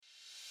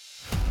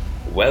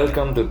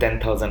Welcome to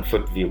 10,000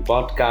 Foot View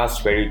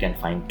podcast, where you can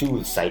find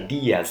tools,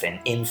 ideas, and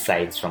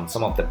insights from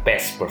some of the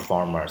best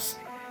performers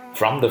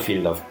from the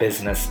field of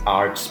business,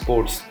 art,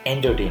 sports,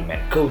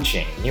 entertainment,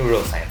 coaching,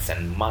 neuroscience,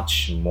 and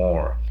much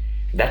more.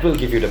 That will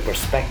give you the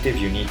perspective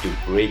you need to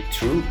break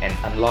through and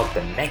unlock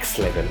the next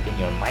level in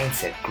your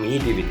mindset,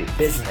 creativity,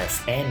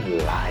 business,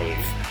 and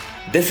life.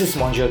 This is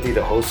Monjyoti,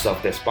 the host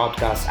of this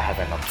podcast. I have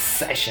an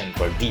obsession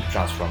for deep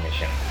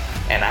transformation,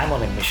 and I'm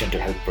on a mission to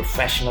help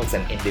professionals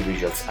and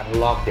individuals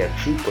unlock their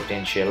true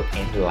potential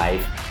in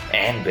life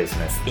and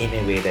business in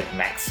a way that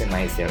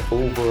maximizes their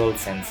overall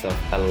sense of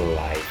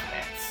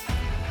aliveness.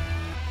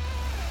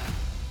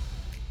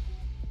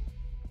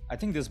 I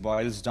think this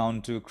boils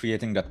down to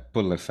creating that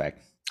pull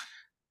effect,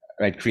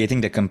 right?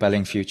 Creating the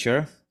compelling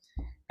future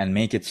and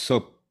make it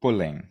so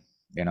pulling,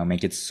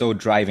 make it so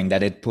driving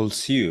that it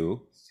pulls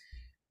you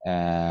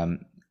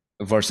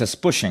versus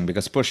pushing,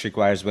 because push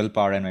requires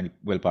willpower and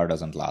willpower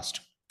doesn't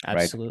last.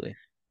 Absolutely. Right?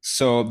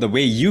 So the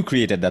way you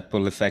created that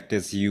pull effect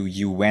is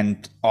you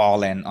went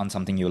all in on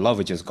something you love,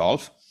 which is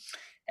golf.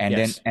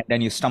 And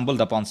then you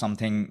stumbled upon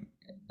something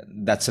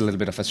that's a little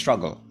bit of a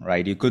struggle,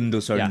 right? You couldn't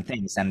do certain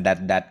things, and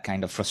that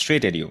kind of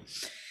frustrated you.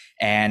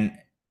 And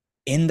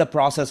in the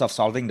process of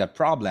solving that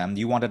problem,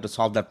 you wanted to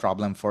solve that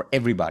problem for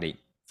everybody,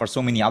 for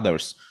so many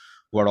others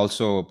who are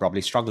also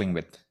probably struggling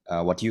with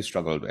what you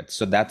struggled with.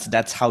 So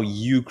that's how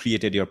you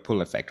created your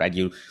pull effect, right?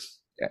 You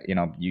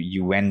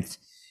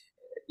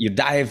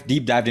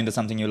deep dived into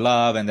something you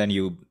love, and then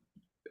you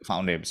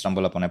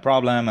stumble upon a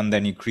problem, and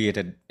then you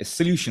created a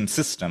solution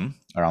system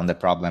around that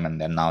problem, and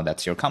then now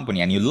that's your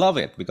company, and you love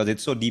it because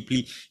it's so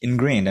deeply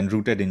ingrained and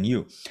rooted in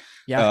you.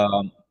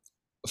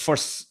 For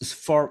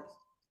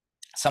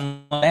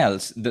someone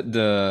else,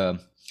 the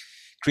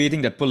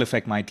creating that pull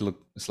effect might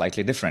look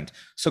slightly different.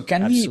 So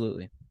can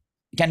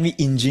we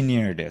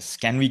engineer this?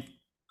 Can we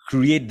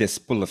create this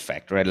pull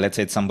effect, right? Let's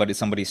say it's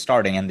somebody's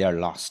starting and they're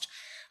lost.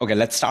 Okay,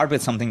 let's start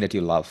with something that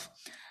you love.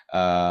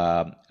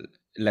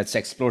 Let's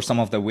explore some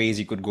of the ways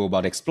you could go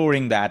about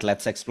exploring that.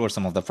 Let's explore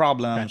some of the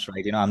problems,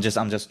 right? I'm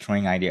just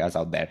throwing ideas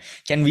out there.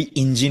 Can we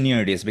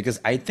engineer this? Because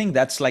I think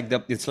it's like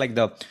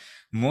the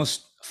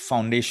most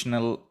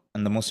foundational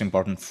and the most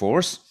important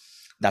force.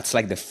 That's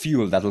like the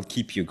fuel that will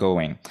keep you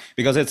going.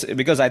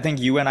 Because I think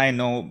you and I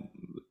know,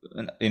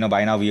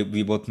 by now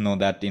we both know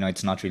that,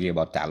 it's not really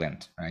about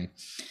talent, right?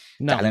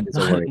 No, talent is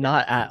overrated.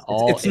 Not at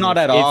all. It's not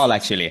at all,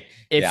 actually.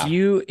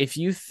 If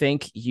you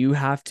think you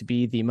have to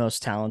be the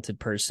most talented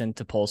person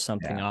to pull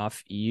something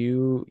off,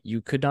 you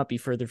could not be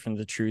further from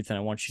the truth. And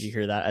I want you to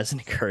hear that as an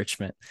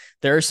encouragement.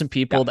 There are some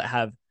people that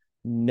have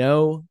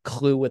no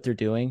clue what they're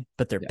doing,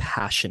 but they're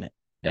passionate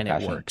and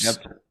it works. Yep.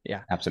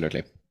 Yeah,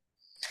 absolutely.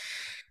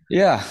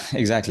 Yeah,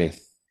 exactly.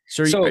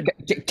 So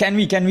can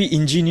we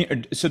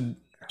engineer? So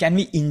can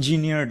we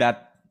engineer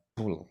that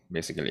pull?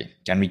 Basically,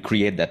 can we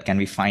create that? Can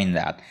we find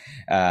that?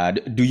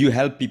 Do you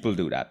help people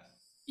do that?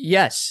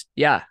 Yes.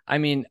 Yeah. I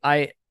mean,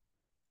 I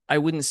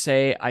wouldn't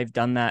say I've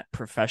done that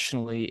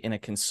professionally in a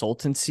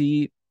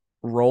consultancy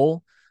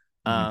role.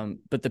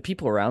 But the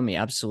people around me,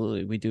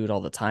 absolutely, we do it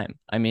all the time.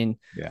 I mean,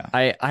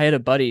 I had a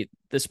buddy.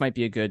 This might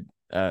be a good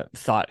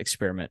thought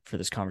experiment for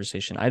this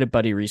conversation. I had a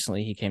buddy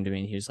recently. He came to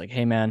me and he was like,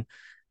 "Hey, man,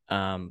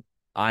 I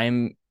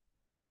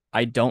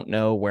don't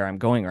know where I'm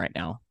going right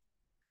now.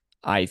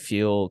 I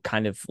feel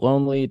kind of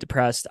lonely,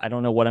 depressed. I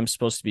don't know what I'm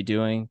supposed to be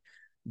doing."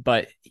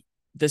 But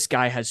this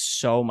guy has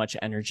so much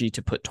energy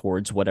to put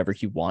towards whatever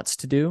he wants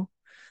to do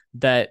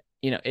that,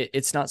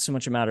 it's not so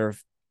much a matter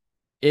of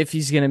if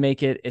he's going to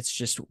make it. It's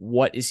just,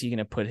 what is he going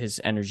to put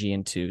his energy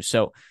into?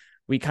 So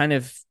we kind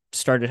of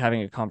started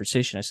having a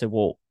conversation. I said,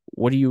 "Well,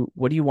 what do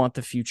you want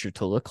the future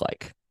to look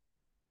like?"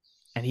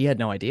 And he had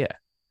no idea.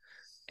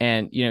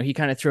 And, he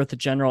kind of threw out the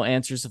general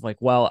answers of like,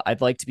 "Well,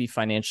 I'd like to be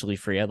financially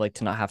free. I'd like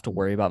to not have to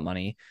worry about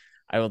money.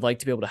 I would like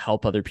to be able to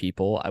help other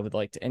people. I would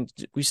like to," and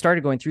we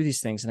started going through these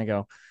things, and I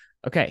go,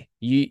 "Okay,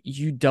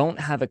 you don't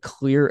have a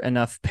clear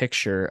enough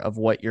picture of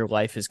what your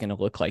life is going to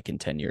look like in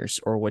 10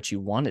 years or what you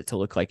want it to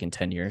look like in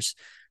 10 years.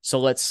 So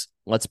let's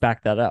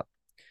back that up."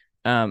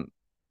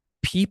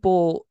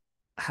 People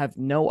have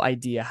no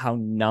idea how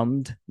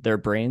numbed their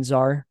brains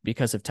are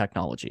because of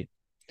technology.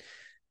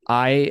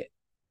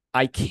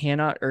 I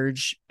cannot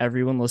urge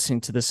everyone listening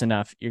to this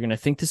enough. You're going to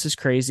think this is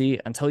crazy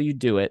until you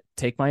do it.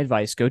 Take my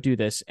advice, go do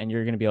this. And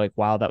you're going to be like,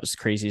 "Wow, that was the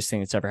craziest thing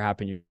that's ever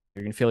happened." You're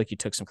going to feel like you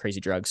took some crazy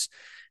drugs.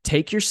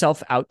 Take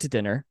yourself out to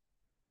dinner,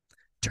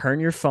 turn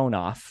your phone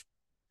off,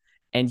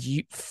 and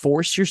you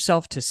force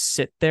yourself to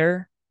sit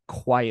there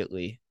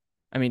quietly.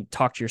 I mean,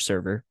 talk to your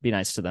server, be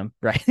nice to them,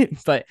 right?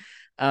 But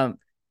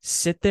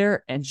sit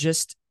there and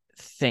just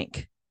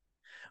think.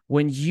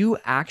 When you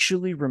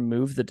actually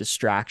remove the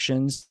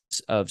distractions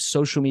of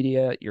social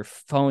media, your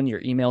phone,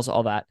 your emails,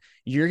 all that,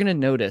 you're going to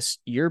notice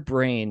your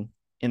brain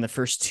in the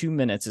first 2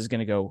 minutes is going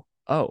to go,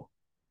 "Oh,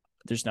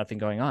 there's nothing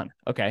going on."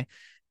 Okay.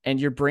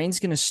 And your brain's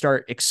going to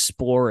start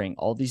exploring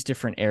all these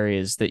different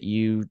areas that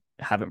you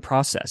haven't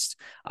processed.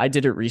 I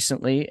did it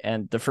recently,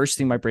 and the first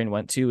thing my brain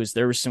went to is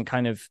there was some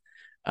kind of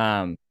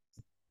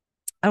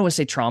I don't want to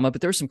say trauma,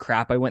 but there was some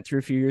crap I went through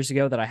a few years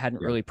ago that I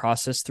hadn't really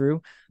processed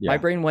through. My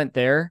brain went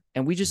there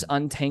and we just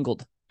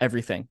untangled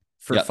everything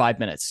for 5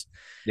 minutes.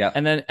 Yeah.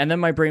 And then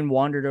my brain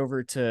wandered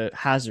over to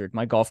Hazard,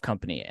 my golf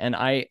company. And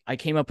I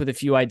came up with a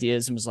few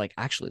ideas and was like,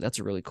 actually, that's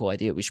a really cool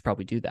idea. We should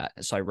probably do that.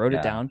 And so I wrote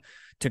it down,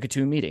 took it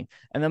to a meeting.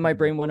 And then my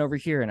brain went over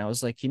here and I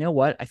was like, you know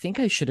what? I think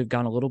I should have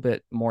gone a little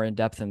bit more in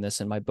depth in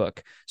this in my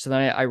book. So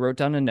then I wrote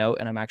down a note,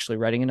 and I'm actually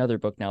writing another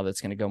book now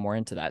that's going to go more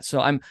into that. So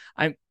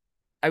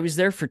I was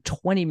there for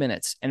 20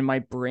 minutes and my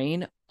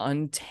brain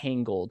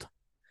untangled.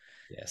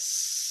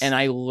 Yes. And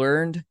I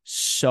learned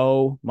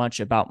so much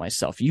about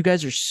myself. You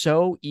guys are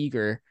so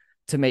eager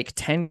to make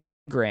 10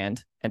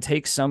 grand and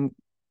take some,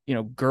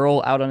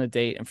 girl out on a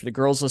date. And for the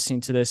girls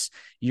listening to this,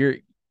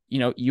 you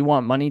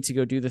want money to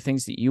go do the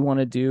things that you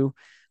want to do.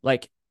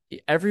 Like,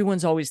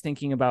 everyone's always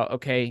thinking about,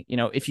 okay,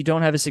 if you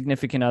don't have a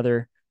significant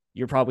other,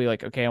 you're probably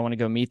like, okay, I want to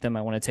go meet them.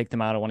 I want to take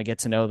them out. I want to get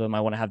to know them.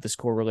 I want to have this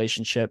cool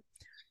relationship.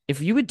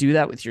 If you would do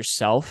that with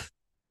yourself,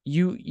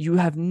 you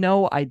have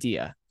no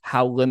idea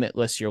how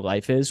limitless your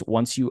life is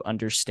once you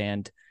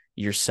understand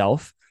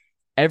yourself.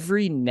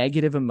 Every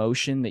negative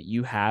emotion that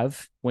you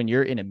have when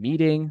you're in a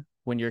meeting,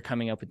 when you're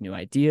coming up with new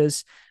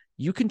ideas,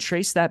 you can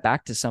trace that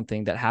back to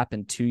something that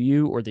happened to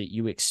you or that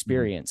you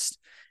experienced.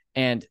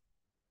 And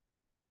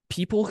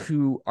people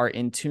who are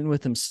in tune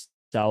with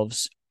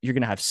themselves, you're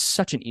going to have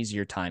such an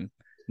easier time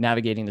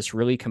navigating this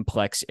really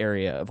complex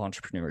area of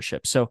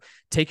entrepreneurship. So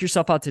take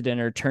yourself out to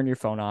dinner, turn your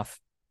phone off,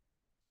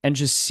 and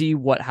just see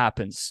what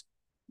happens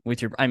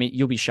with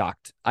you'll be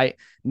shocked.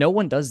 No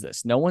one does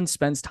this. No one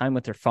spends time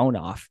with their phone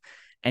off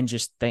and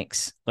just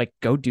thinks. Like,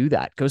 go do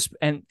that.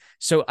 And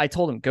so I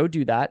told him, go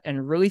do that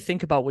and really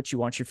think about what you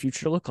want your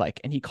future to look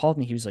like. And he called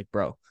me. He was like,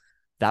 bro,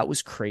 that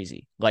was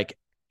crazy. Like,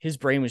 his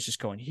brain was just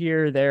going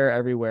here, there,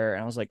 everywhere.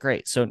 And I was like,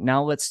 great. So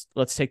now let's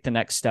take the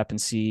next step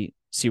and see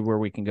where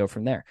we can go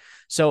from there.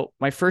 So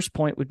my first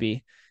point would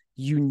be,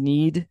 you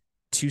need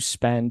to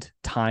spend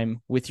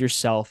time with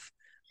yourself.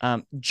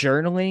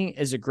 Journaling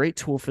is a great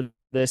tool for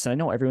this. And I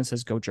know everyone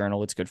says go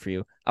journal. It's good for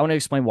you. I want to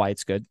explain why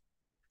it's good.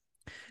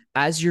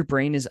 As your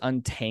brain is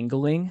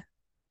untangling,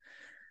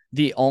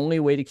 the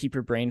only way to keep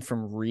your brain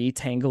from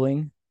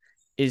retangling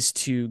is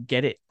to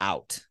get it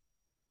out.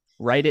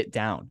 Write it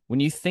down. When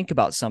you think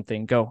about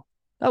something, go,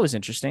 that was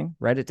interesting.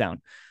 Write it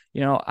down.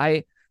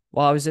 While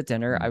I was at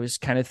dinner, I was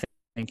kind of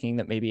thinking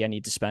that maybe I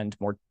need to spend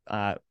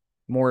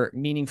more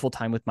meaningful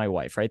time with my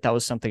wife, right? That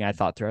was something I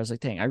thought through. I was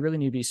like, dang, I really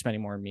need to be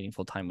spending more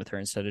meaningful time with her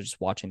instead of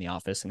just watching The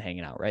Office and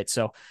hanging out, right?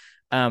 So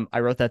I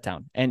wrote that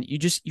down. And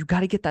you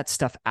got to get that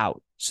stuff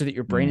out so that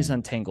your brain is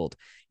untangled.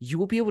 You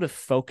will be able to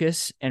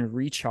focus and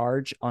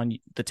recharge on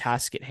the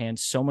task at hand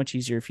so much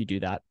easier if you do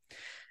that.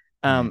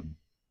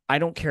 I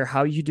don't care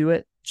how you do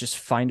it. Just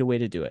find a way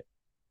to do it.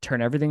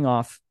 Turn everything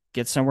off,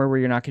 get somewhere where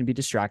you're not going to be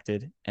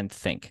distracted, and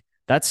think.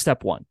 That's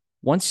step one.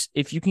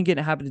 If you can get in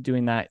a habit of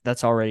doing that,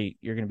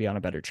 you're going to be on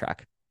a better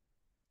track.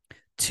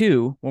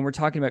 2, when we're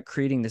talking about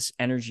creating this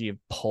energy of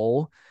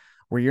pull,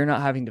 where you're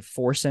not having to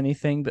force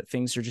anything, but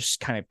things are just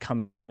kind of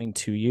coming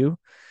to you.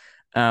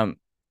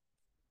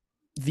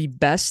 The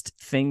best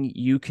thing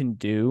you can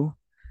do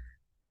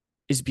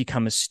is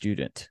become a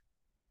student.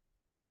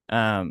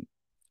 I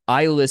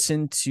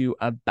listen to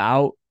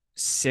about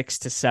 6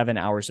 to 7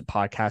 hours of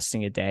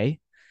podcasting a day.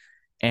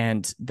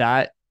 And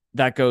that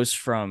goes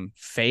from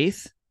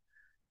faith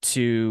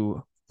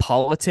to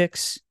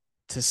politics,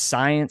 to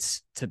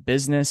science, to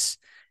business.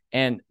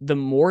 And the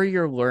more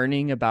you're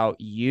learning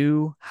about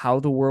you, how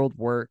the world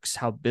works,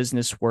 how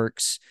business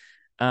works,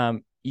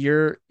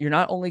 you're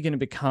not only going to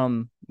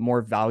become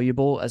more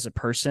valuable as a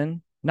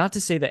person. Not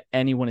to say that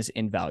anyone is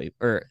invaluable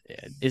or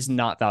is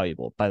not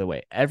valuable, by the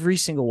way. Every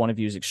single one of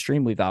you is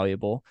extremely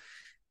valuable.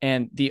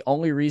 And the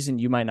only reason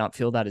you might not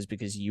feel that is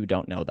because you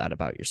don't know that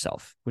about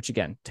yourself, which,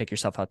 again, take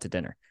yourself out to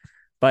dinner.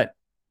 But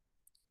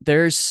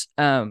there's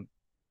a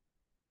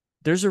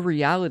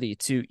reality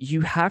to,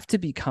 you have to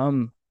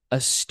become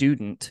a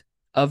student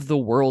of the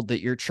world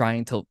that you're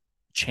trying to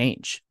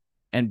change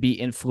and be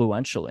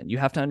influential in. You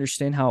have to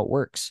understand how it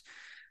works.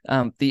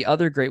 The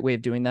other great way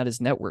of doing that is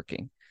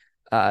networking.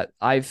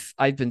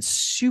 I've been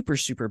super,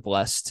 super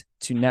blessed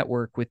to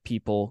network with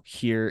people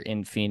here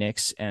in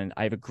Phoenix, and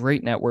I have a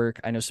great network.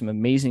 I know some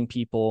amazing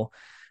people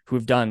who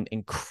have done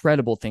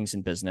incredible things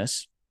in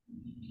business,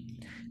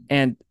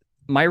 and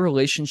my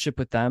relationship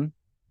with them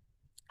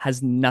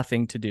has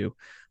nothing to do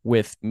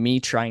with me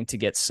trying to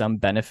get some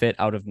benefit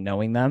out of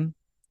knowing them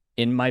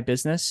in my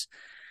business.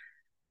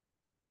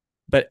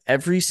 But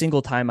every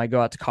single time I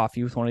go out to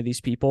coffee with one of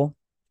these people,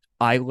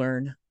 I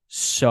learn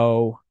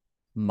so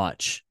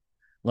much.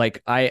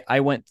 Like I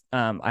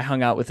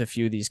hung out with a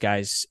few of these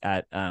guys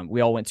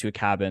we all went to a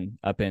cabin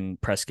up in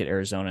Prescott,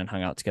 Arizona, and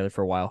hung out together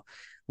for a while.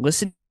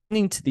 Listening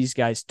to these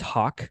guys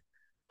talk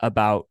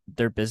about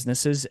their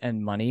businesses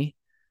and money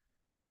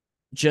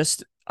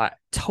just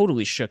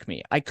totally shook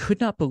me. I could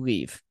not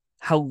believe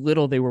how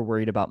little they were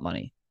worried about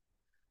money.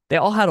 They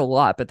all had a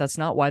lot, but that's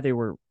not why they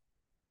were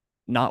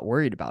not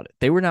worried about it.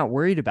 They were not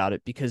worried about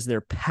it because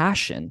their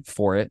passion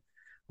for it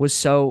was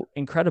so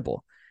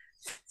incredible.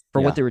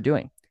 for what they were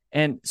doing.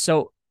 And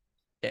so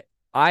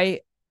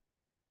I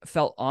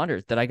felt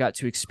honored that I got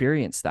to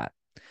experience that.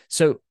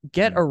 So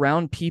get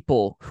around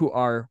people who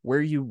are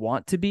where you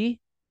want to be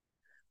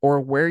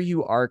or where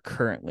you are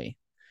currently.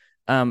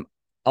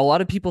 A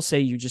lot of people say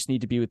you just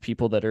need to be with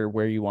people that are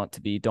where you want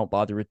to be. Don't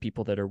bother with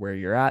people that are where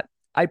you're at.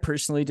 I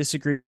personally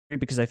disagree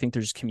because I think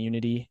there's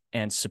community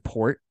and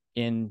support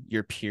in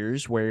your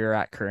peers where you're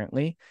at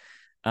currently.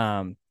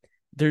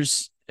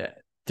 There's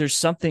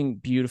something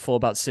beautiful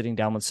about sitting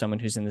down with someone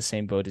who's in the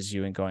same boat as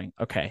you and going,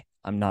 okay,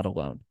 I'm not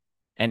alone.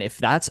 And if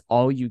that's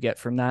all you get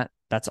from that,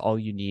 that's all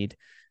you need.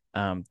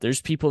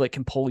 There's people that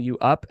can pull you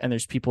up and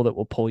there's people that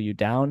will pull you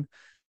down,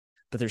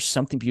 but there's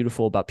something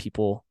beautiful about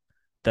people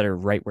that are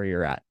right where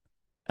you're at.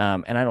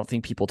 And I don't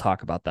think people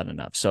talk about that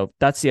enough. So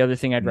that's the other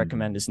thing I'd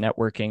recommend is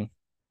networking.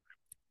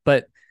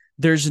 But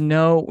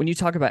when you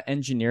talk about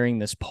engineering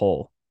this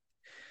poll,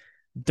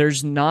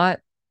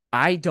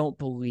 I don't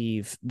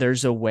believe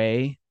there's a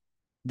way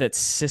that's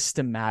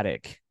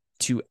systematic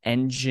to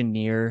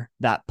engineer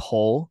that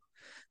poll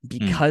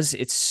because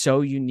it's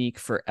so unique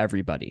for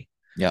everybody.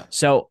 Yeah.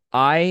 So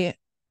I'll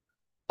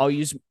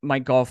use my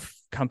golf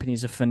company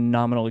as a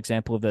phenomenal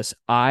example of this.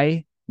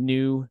 I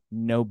knew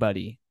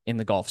nobody in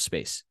the golf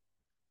space.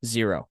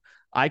 Zero.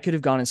 I could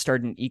have gone and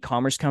started an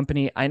e-commerce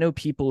company. I know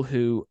people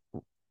who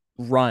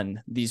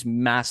run these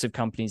massive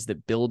companies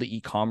that build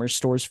e-commerce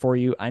stores for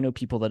you. I know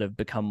people that have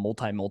become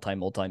multi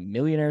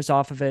millionaires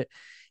off of it.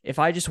 If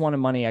I just wanted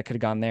money, I could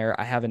have gone there.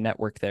 I have a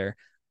network there.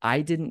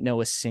 I didn't know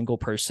a single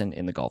person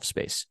in the golf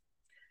space.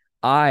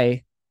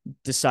 I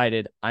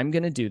decided I'm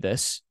going to do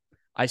this.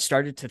 I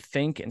started to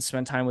think and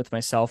spend time with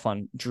myself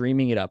on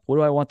dreaming it up. What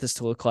do I want this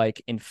to look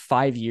like in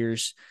 5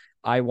 years?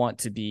 I want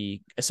to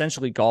be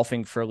essentially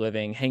golfing for a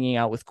living, hanging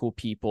out with cool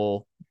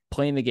people,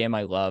 playing the game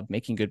I love,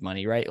 making good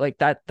money, right? Like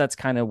that's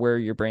kind of where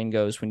your brain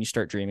goes when you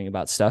start dreaming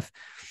about stuff.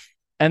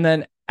 And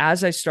then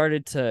as I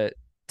started to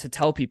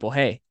tell people,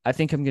 hey, I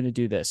think I'm going to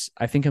do this.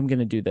 I think I'm going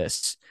to do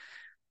this.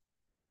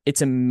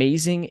 It's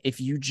amazing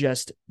if you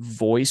just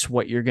voice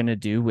what you're going to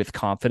do with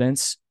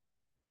confidence.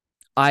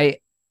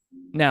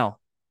 Now,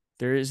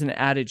 there is an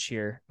adage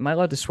here. Am I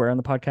allowed to swear on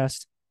the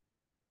podcast?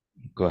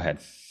 Go ahead.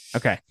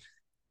 Okay.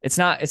 It's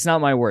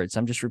not my words.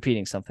 I'm just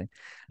repeating something.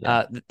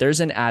 Yeah. There's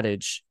an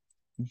adage.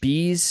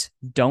 Bees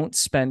don't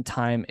spend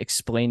time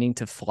explaining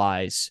to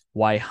flies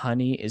why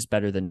honey is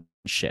better than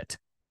shit.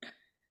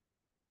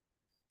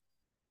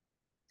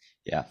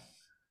 Yeah.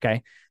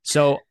 Okay.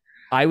 So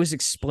I was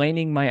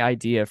explaining my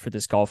idea for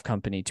this golf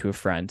company to a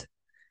friend,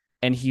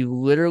 and he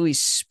literally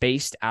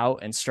spaced out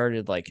and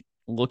started like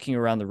looking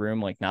around the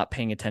room, like not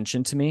paying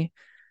attention to me.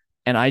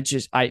 And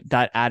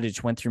that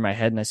adage went through my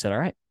head and I said, all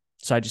right.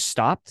 So I just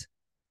stopped.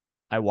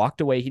 I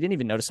walked away. He didn't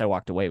even notice I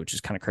walked away, which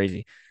is kind of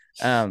crazy.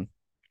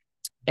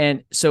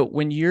 And so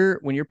when you're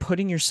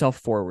putting yourself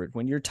forward,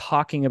 when you're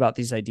talking about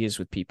these ideas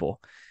with people,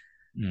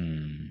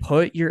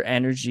 put your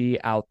energy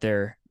out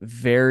there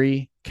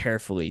very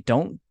carefully.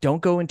 Don't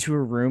go into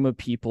a room of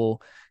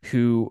people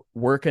who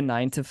work a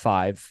 9 to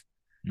 5,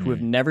 who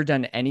have never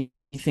done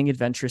anything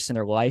adventurous in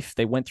their life.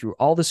 They went through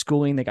all the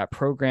schooling. They got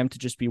programmed to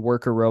just be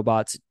worker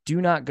robots. Do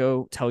not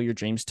go tell your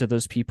dreams to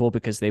those people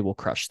because they will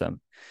crush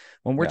them.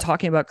 When we're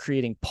talking about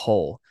creating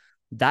pull,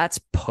 that's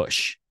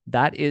push.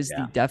 That is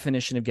the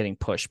definition of getting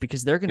pushed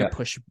because they're going to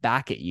push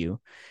back at you.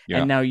 Yeah.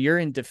 And now you're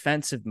in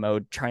defensive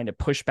mode trying to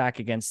push back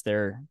against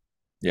their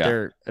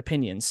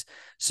opinions.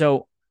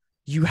 So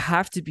you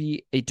have to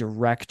be a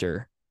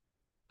director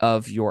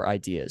of your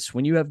ideas.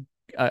 When you have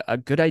a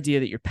good idea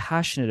that you're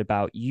passionate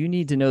about, you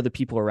need to know the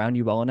people around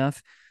you well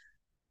enough.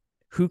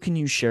 Who can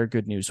you share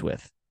good news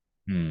with?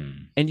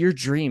 And your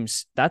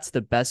dreams, that's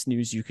the best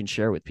news you can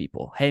share with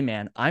people. Hey,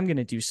 man, I'm going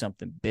to do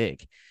something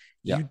big.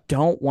 Yeah. You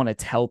don't want to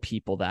tell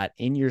people that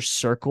in your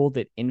circle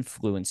that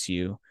influence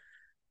you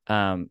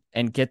and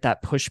get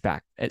that pushback.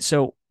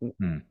 So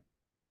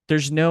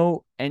there's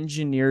no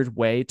engineered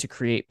way to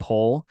create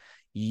pull.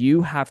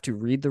 You have to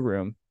read the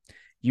room.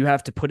 You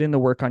have to put in the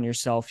work on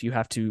yourself. You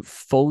have to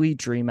fully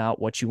dream out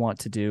what you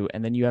want to do.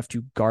 And then you have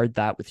to guard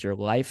that with your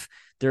life.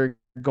 There are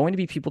going to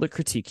be people that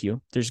critique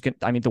you.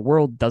 The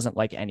world doesn't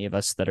like any of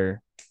us that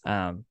are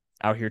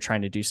out here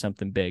trying to do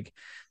something big.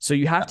 So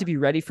you have to be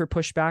ready for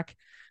pushback.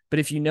 But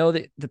if you know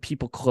that the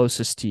people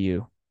closest to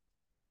you,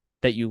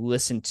 that you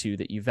listen to,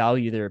 that you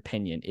value their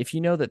opinion, if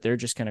you know that they're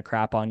just going to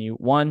crap on you,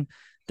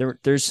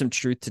 there's some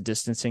truth to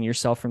distancing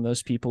yourself from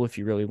those people if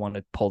you really want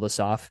to pull this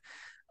off.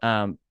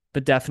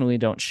 But definitely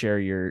don't share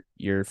your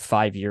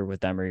 5-year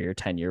with them or your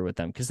 10-year with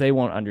them because they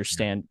won't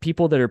understand.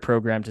 People that are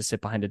programmed to sit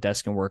behind a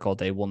desk and work all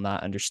day will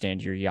not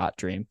understand your yacht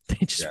dream.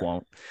 They just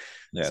won't.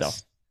 Yes. So.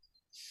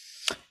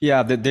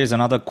 Yeah, there's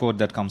another quote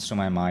that comes to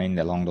my mind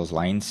along those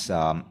lines.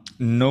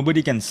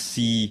 Nobody can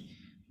see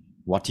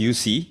what you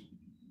see,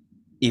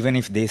 even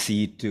if they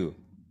see it too.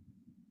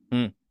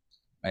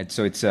 Right.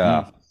 So it's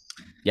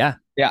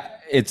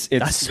it's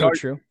that's so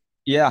true.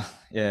 Yeah.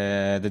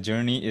 The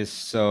journey is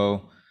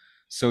so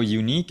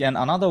unique. And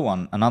another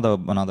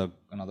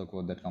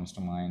quote that comes to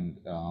mind.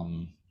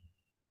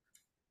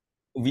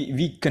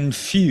 We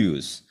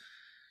confuse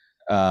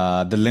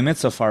the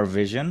limits of our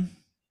vision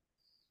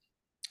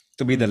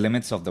to be the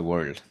limits of the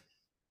world.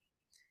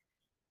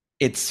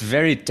 It's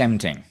very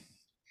tempting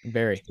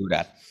to do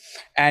that.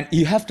 And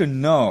you have to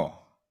know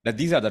that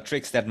these are the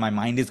tricks that my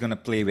mind is going to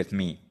play with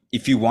me.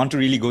 If you want to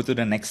really go to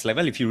the next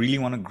level, if you really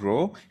want to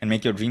grow and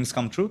make your dreams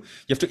come true,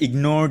 you have to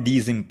ignore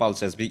these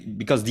impulses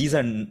because these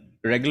are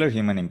regular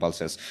human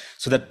impulses.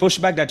 So that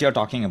pushback that you're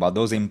talking about,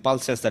 those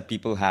impulses that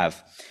people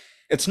have,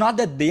 it's not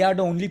that they are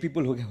the only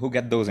people who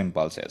get those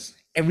impulses.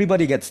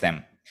 Everybody gets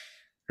them.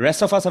 The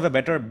rest of us have a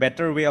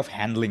better way of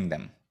handling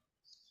them,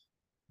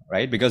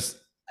 right? Because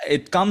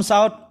it comes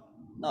out,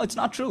 no, it's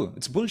not true.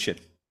 It's bullshit.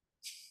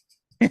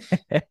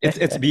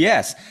 it's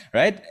BS,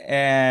 right?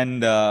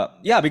 And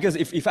because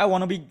if I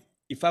want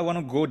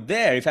to go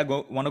there, if I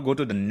want to go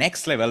to the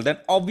next level, then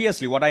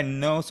obviously what I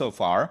know so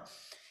far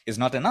is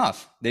not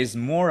enough. There's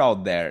more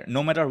out there,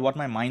 no matter what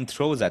my mind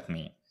throws at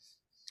me.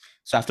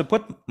 So I have to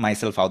put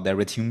myself out there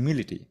with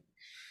humility.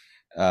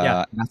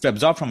 I have to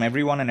absorb from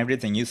everyone and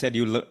everything. You said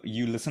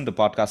you listen to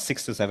podcasts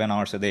 6 to 7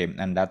 hours a day,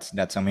 and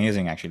that's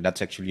amazing.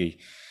 Actually,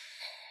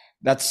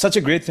 that's such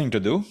a great thing to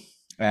do.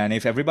 And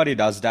if everybody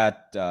does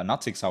that,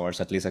 not 6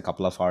 hours, at least a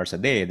couple of hours a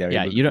day,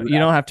 you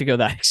don't have to go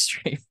that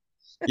extreme.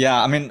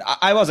 Yeah, I mean,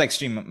 I was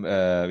extreme,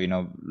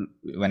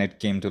 when it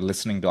came to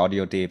listening to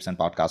audio tapes and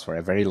podcasts for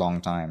a very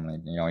long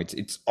time.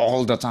 It's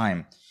all the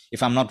time.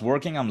 If I'm not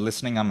working, I'm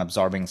listening, I'm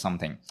absorbing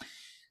something,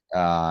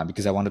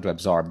 because I wanted to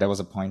absorb. There was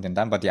a point in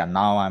time, but yeah,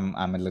 now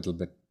I'm a little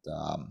bit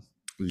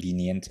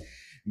lenient.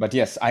 But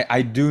yes,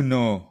 I do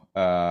know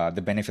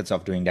the benefits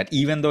of doing that,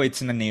 even though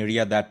it's in an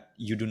area that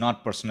you do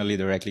not personally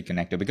directly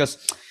connect to, because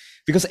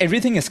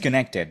everything is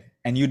connected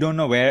and you don't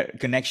know where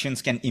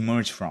connections can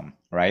emerge from,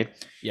 right?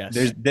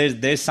 Yes.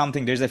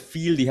 There's a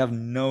field you have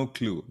no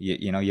clue,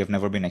 you've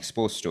never been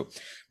exposed to,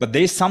 but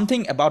there's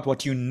something about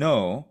what you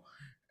know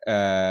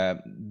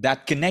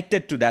that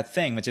connected to that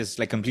thing, which is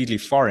like completely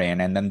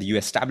foreign, and then you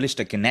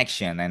established a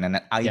connection and an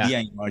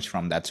idea emerged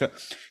from that. So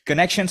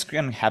connections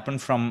can happen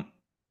from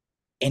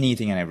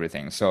anything and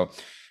everything. So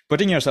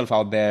putting yourself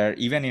out there,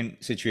 even in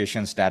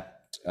situations that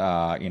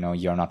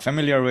you're not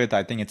familiar with,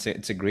 I think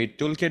it's a great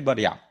toolkit. But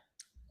yeah,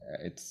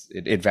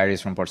 it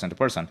varies from person to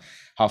person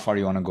how far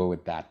you want to go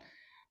with that.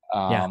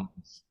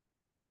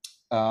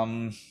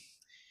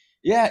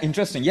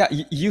 Interesting. Yeah,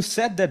 you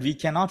said that we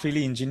cannot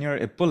really engineer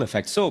a pull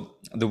effect. So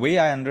the way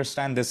I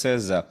understand this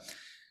is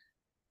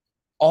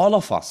all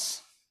of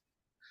us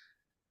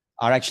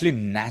are actually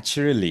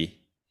naturally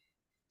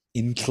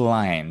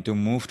inclined to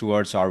move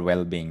towards our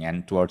well-being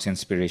and towards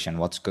inspiration,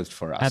 what's good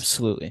for us.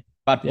 Absolutely.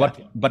 But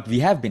we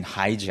have been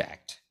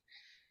hijacked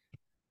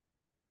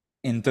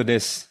into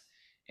this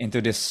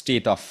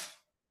state of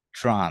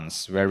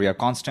trance where we are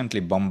constantly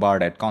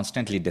bombarded,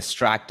 constantly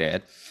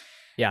distracted,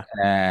 to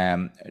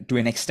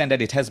an extent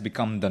that it has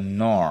become the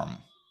norm,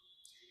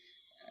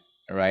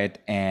 right?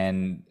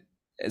 And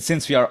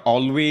since we are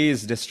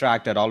always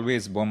distracted,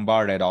 always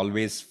bombarded,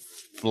 always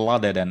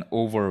flooded and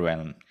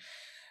overwhelmed,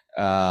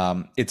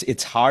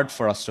 it's hard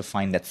for us to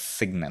find that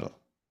signal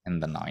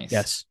in the noise.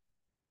 Yes.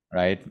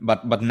 Right.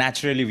 But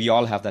naturally we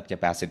all have that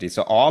capacity.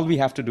 So all we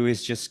have to do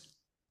is just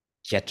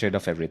get rid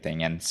of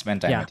everything and spend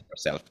time with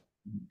yourself.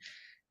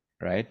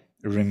 Right.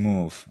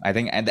 Remove. I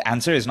think, and the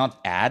answer is not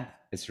add,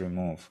 it's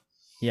remove.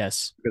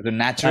 Yes. Because the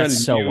natural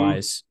That's so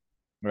wise.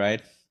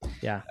 Right.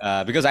 Yeah.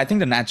 Because I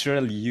think the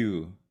natural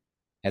you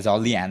has all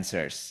the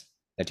answers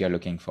that you're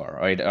looking for,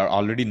 or it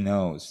already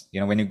knows,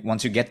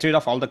 once you get rid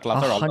of all the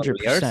clutter, 100%. All the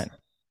layers.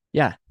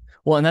 Yeah.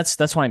 Well, and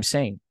that's why I'm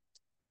saying,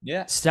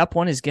 step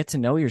one is get to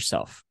know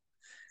yourself.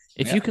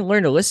 If you can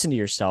learn to listen to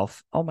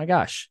yourself, oh my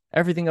gosh,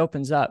 everything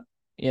opens up.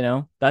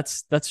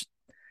 That's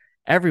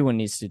everyone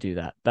needs to do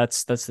that.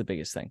 That's the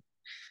biggest thing.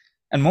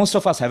 And most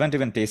of us haven't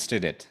even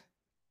tasted it.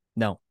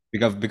 No.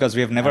 Because we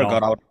have never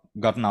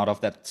gotten out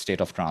of that state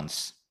of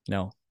trance.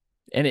 No.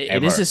 And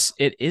it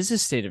is a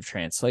state of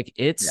trance. Like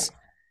it's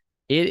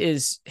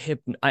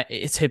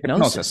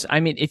hypnosis. I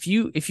mean, if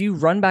you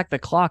run back the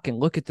clock and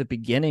look at the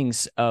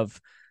beginnings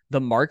of the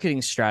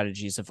marketing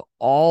strategies of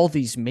all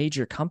these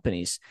major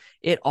companies,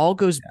 it all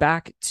goes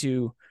back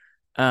to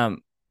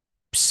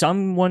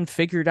someone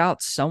figured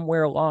out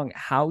somewhere along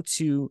how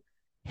to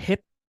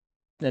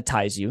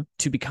hypnotize you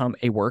to become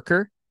a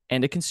worker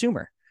and a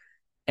consumer.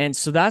 And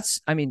so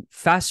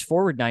fast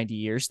forward 90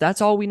 years,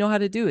 that's all we know how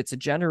to do. It's a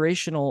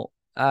generational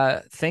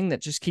thing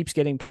that just keeps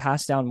getting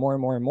passed down more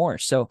and more and more.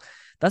 So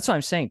that's what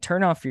I'm saying.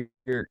 Turn off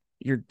your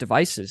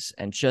devices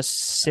and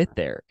just sit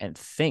there and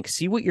think.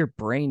 See what your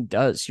brain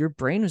does. Your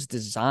brain was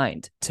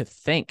designed to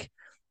think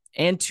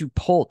and to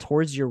pull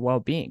towards your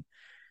well-being.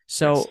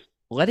 So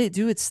let it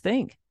do its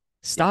thing.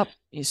 Stop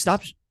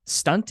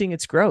stunting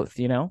its growth,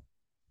 You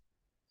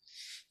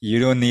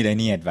don't need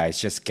any advice.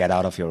 Just get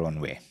out of your own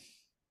way.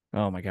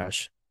 Oh my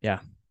gosh. Yeah.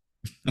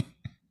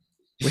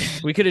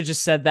 we could have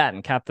just said that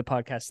and capped the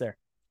podcast there.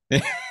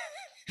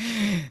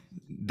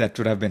 That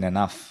would have been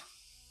enough.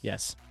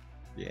 Yes.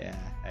 Yeah,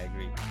 I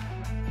agree.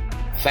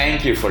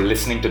 Thank you for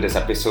listening to this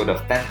episode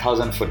of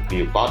 10,000 Foot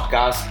View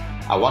podcast.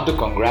 I want to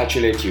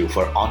congratulate you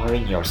for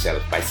honoring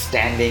yourself by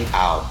standing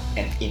out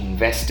and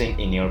investing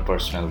in your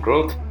personal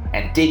growth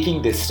and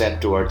taking this step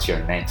towards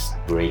your next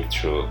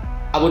breakthrough.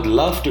 I would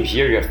love to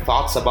hear your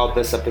thoughts about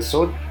this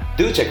episode.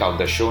 Do check out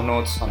the show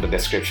notes on the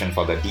description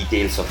for the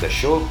details of the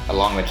show,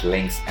 along with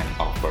links and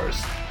offers.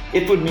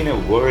 It would mean a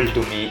world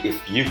to me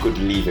if you could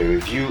leave a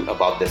review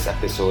about this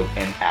episode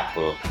in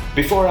Apple.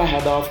 Before I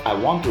head off, I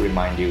want to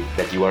remind you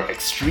that you are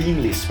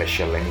extremely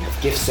special and you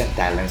have gifts and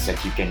talents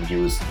that you can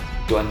use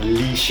to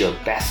unleash your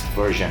best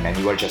version, and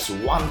you are just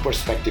one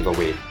perspective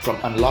away from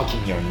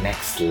unlocking your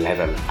next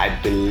level. I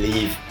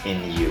believe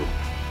in you.